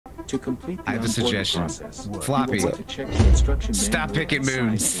To complete the I have a suggestion. process, Floppy, you will need to check the instruction stop manual picking and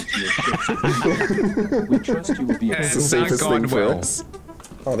moons. sign into your ship's agreement. We trust you will be It's able the to safest thing for us.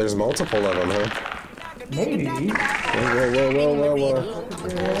 Oh, there's multiple of them, huh? Maybe. Whoa.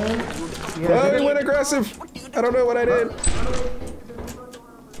 Oh, he went aggressive. I don't know what I did.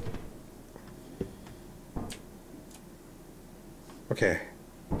 Okay.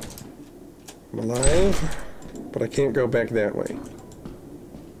 I'm alive, but I can't go back that way.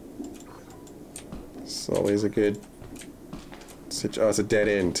 It's always a good... Oh, it's a dead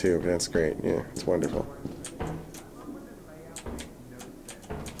end, too. That's great. Yeah, it's wonderful.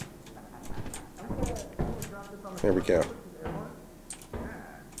 There we go.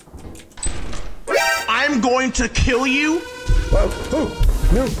 I'm going to kill you. Whoa! Oh!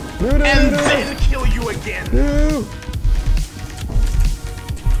 No! And then kill you again. No!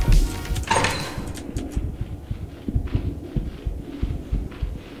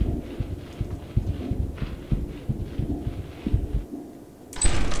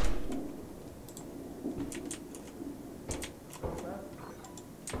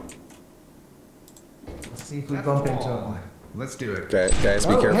 See if we bump into him. Let's do it. Guys,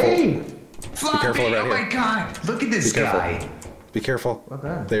 be careful. Hey! Floppy, careful around oh my here. god! Look at this Be careful. guy. Be careful. What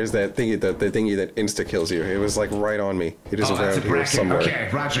then? There's that thingy, the thingy that insta kills you. It was like right on me. It is Oh, that's a around here bracket. somewhere. Okay,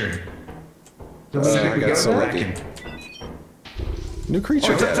 Roger. I got so lucky. New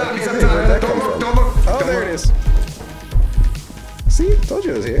creature Oh, it's up data. top, he's up Hey, top. where'd that Don't come look, from? don't look, Oh, don't there look. it is. See? Told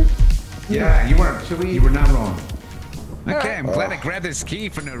you it was here. Yeah, you weren't. Should we- You were not wrong. Okay, I'm glad I grabbed this key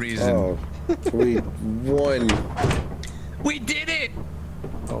for no reason. Oh, we won. We did it!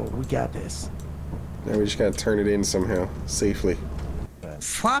 Oh, we got this. Now we just gotta turn it in somehow, safely.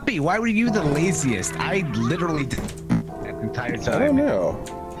 Floppy, why were you the laziest? I literally did that entire time. I don't know.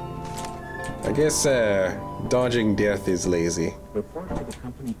 I guess dodging death is lazy. report to the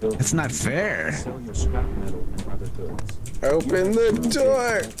company building. It's not fair. Sell your scrap metal and other goods. Open the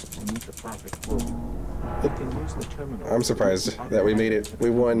door! To meet the profit quota. You can use the terminal. I'm surprised that we made it.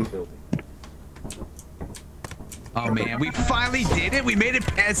 We won. Oh man, we finally did it! We made it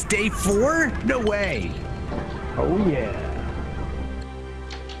past day 4? No way! Oh, yeah.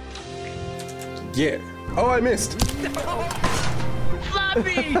 Yeah. Oh, I missed.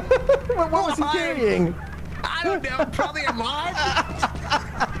 Floppy! What was he carrying? I don't know, probably alive?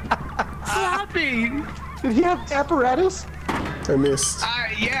 Floppy! Did he have apparatus? I missed.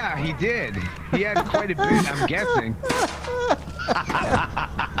 Yeah, he did. He had quite a bit, I'm guessing.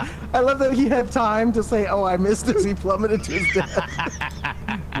 I love that he had time to say, oh, I missed as he plummeted to his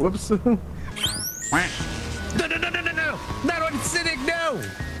death. Whoops. No! Not on Cynic, no!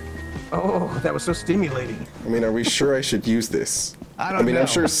 Oh, that was so stimulating. I mean, are we sure I should use this? I don't mean, know. I'm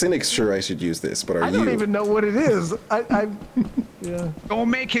sure Cynic's sure I should use this, but are I you? don't even know what it is. Yeah. Don't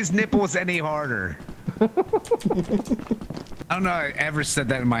make his nipples any harder. I don't know I ever said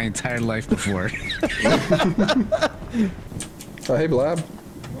that in my entire life before. Oh, hey, Blob.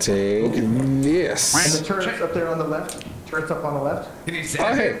 Take this. And the turret's up there on the left. Turret's up on the left. Can he Oh,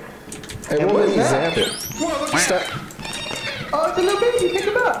 zap hey. it? Hey, won't let me that? zap it. Whoa, look at Stop. Oh, it's a little baby. Pick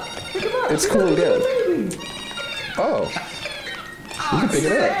him up. Pick him up. It's Pick him cooling up. down. Baby. Oh. You can pick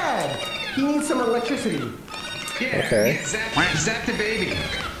it up. Dad, he needs some electricity. Yeah, Okay. yeah, zap the baby.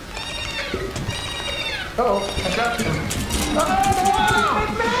 Uh-oh, I dropped him.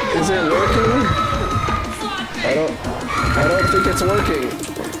 Is it working? I don't think it's working.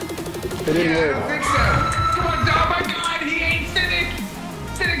 It didn't I work. don't think so. Come on, oh my god, he ate Cynic!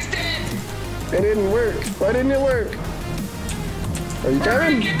 Cynic's dead! It didn't work. Why didn't it work? Are you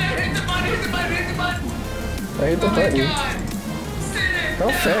coming? Get that, hit the button, hit the button, hit the button! I hit the Oh my button. god! Cynic! How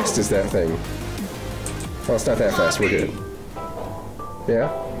fast is that thing? Oh, it's not that fast. We're good. Yeah?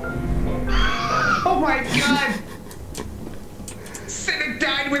 Oh my god! Cynic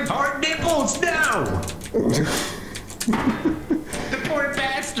died with hard nipples, no! The poor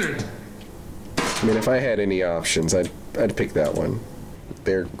bastard! I mean, if I had any options, I'd pick that one.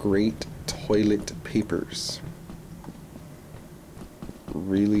 They're great toilet papers.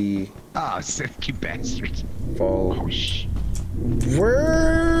 Really Oh, Cynic, you bastard. fall. Oh, shh.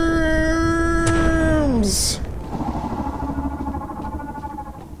 Worms!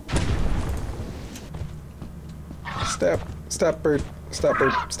 Stop. Stop, bird. Stop,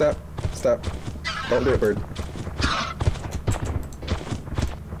 bird. Stop. Stop. Don't do it, bird.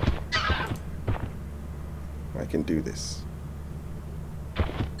 I can do this.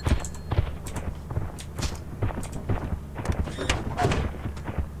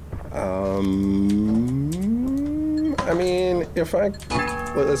 I mean, if I...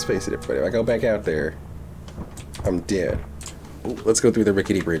 Well, let's face it, everybody. If I go back out there, I'm dead. Ooh, let's go through the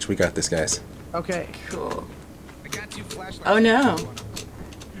rickety bridge. We got this, guys. Okay. Cool. I got 2 flashlights. Oh no.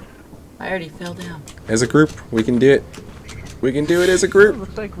 I already fell down. As a group, we can do it. We can do it as a group.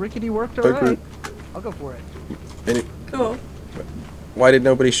 Looks like rickety worked By alright. group. I'll go for it. And Cool. why did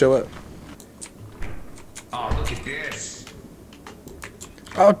nobody show up? Oh, look at this.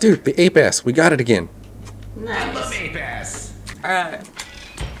 Oh, dude, the ape ass. We got it again. I love Nice. ape ass. Alright.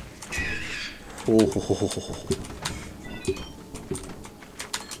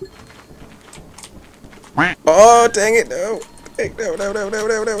 Oh, dang it, no. No.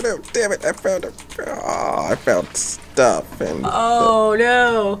 Damn it, I found a... Oh, I found stuff and... Oh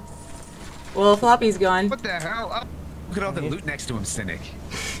no. Well, Floppy's gone. What the hell? Oh, look at all the loot next to him, Cynic.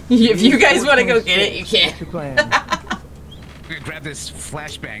 If you guys want to go get it, you can. Good plan. We're gonna grab this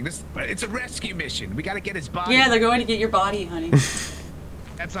flashbang. It's a rescue mission. We gotta get his body. Yeah, they're going to get your body, honey.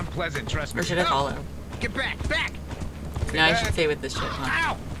 That's unpleasant, trust me. Or should I follow? Get back, back! No, I should stay with this shit,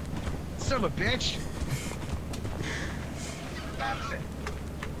 huh? Ow! Son of a bitch!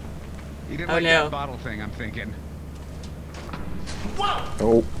 You didn't Oh, like no. that bottle thing, I'm thinking.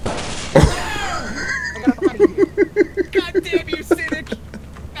 Oh. God damn you, Cynic! God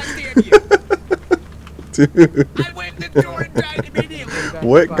damn you! Dude, I went in the door and died immediately!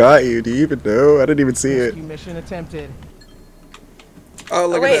 what got you? Do you even know? I didn't even see it. Rescue mission attempted. Oh,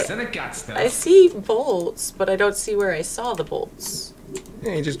 look wait. at that. Cynic got stuff. I see bolts, but I don't see where I saw the bolts.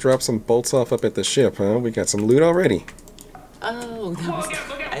 Yeah, you just dropped some bolts off up at the ship, huh? We got some loot already. Oh, that was...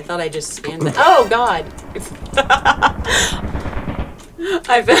 I thought I just scanned the... Oh, God!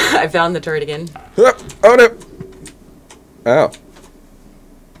 I found the turret again. Oh, no! Oh.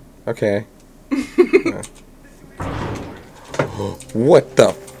 Okay. What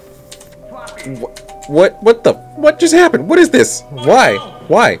the... What just happened? What is this? Why?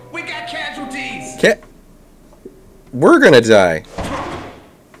 Why? We got casualties! Can't... We're gonna die.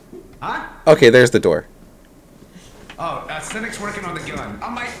 Huh? Okay, there's the door. Oh, Cynic's working on the gun. Oh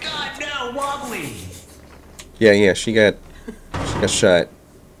my god, no! Wobbly! Yeah, she got shot.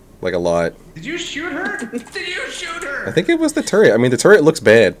 Like a lot. Did you shoot her? Did you shoot her? I think it was the turret. I mean, the turret looks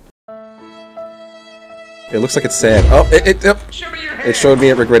bad. It looks like it's sad. Oh, Show me your hand! it showed me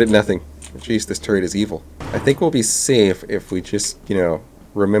it regretted nothing. Jeez, this turret is evil. I think we'll be safe if we just, you know,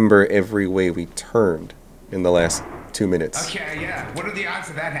 remember every way we turned in the last 2 minutes. Okay, yeah. What are the odds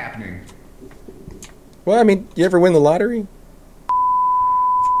of that happening? Well, I mean, you ever win the lottery?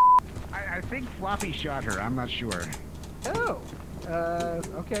 I think Floppy shot her. I'm not sure. Oh.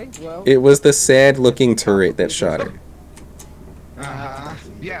 Okay, well. It was the sad-looking turret that shot her.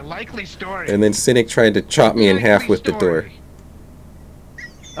 Yeah, likely story. And then Cynic tried to chop me in half with the door.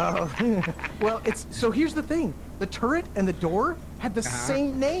 Oh. Well, so here's the thing. The turret and the door had the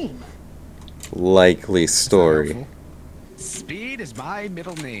same name. Likely story. Speed is my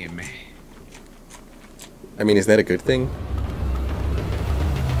middle name. I mean, is that a good thing?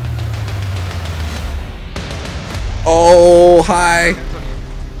 Oh, hi!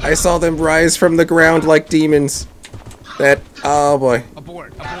 I saw them rise from the ground like demons. Oh boy.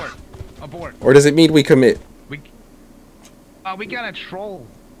 Abort. Or does it mean we commit? We got a troll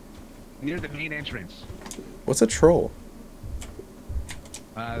near the main entrance. What's a troll?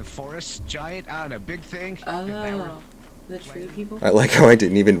 Forest giant, I don't know, big thing. Oh, the tree people? I like how I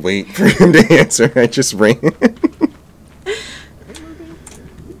didn't even wait for him to answer. I just ran.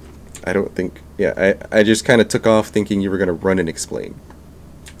 I don't think... Yeah, I just kind of took off thinking you were going to run and explain.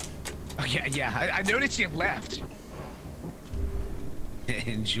 Oh, yeah, I noticed you left.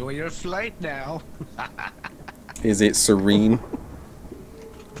 Enjoy your flight now. Is it serene?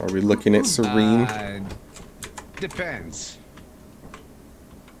 Are we looking at serene? Depends.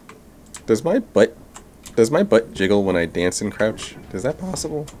 Does my butt jiggle when I dance and crouch? Is that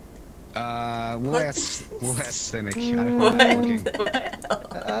possible? Less Cynic.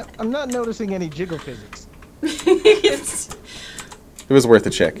 I'm not noticing any jiggle physics. It was worth a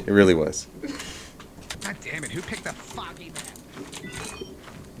check. It really was. God damn it, who picked the foggy map?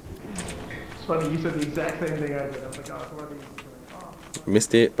 It's funny, you said the exact same thing I did. I was like, oh, one of these is going off.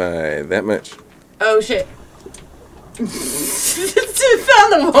 Missed it by that much. Oh shit. Just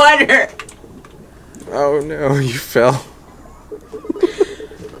found the water. Oh no, you fell.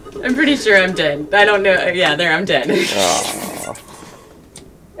 I'm pretty sure I'm dead. I don't know. Yeah, there, I'm dead. Aww.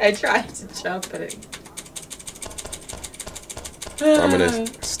 I tried to jump, but it... I'm gonna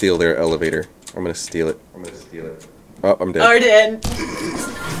steal their elevator. I'm gonna steal it. Oh, I'm dead. Are dead.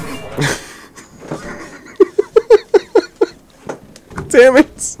 Damn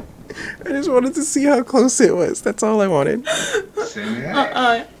it! I just wanted to see how close it was. That's all I wanted.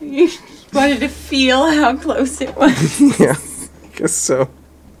 You wanted to feel how close it was. Yeah. guess so.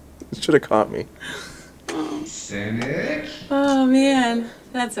 It should have caught me. Cynic. Oh man,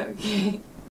 that's okay.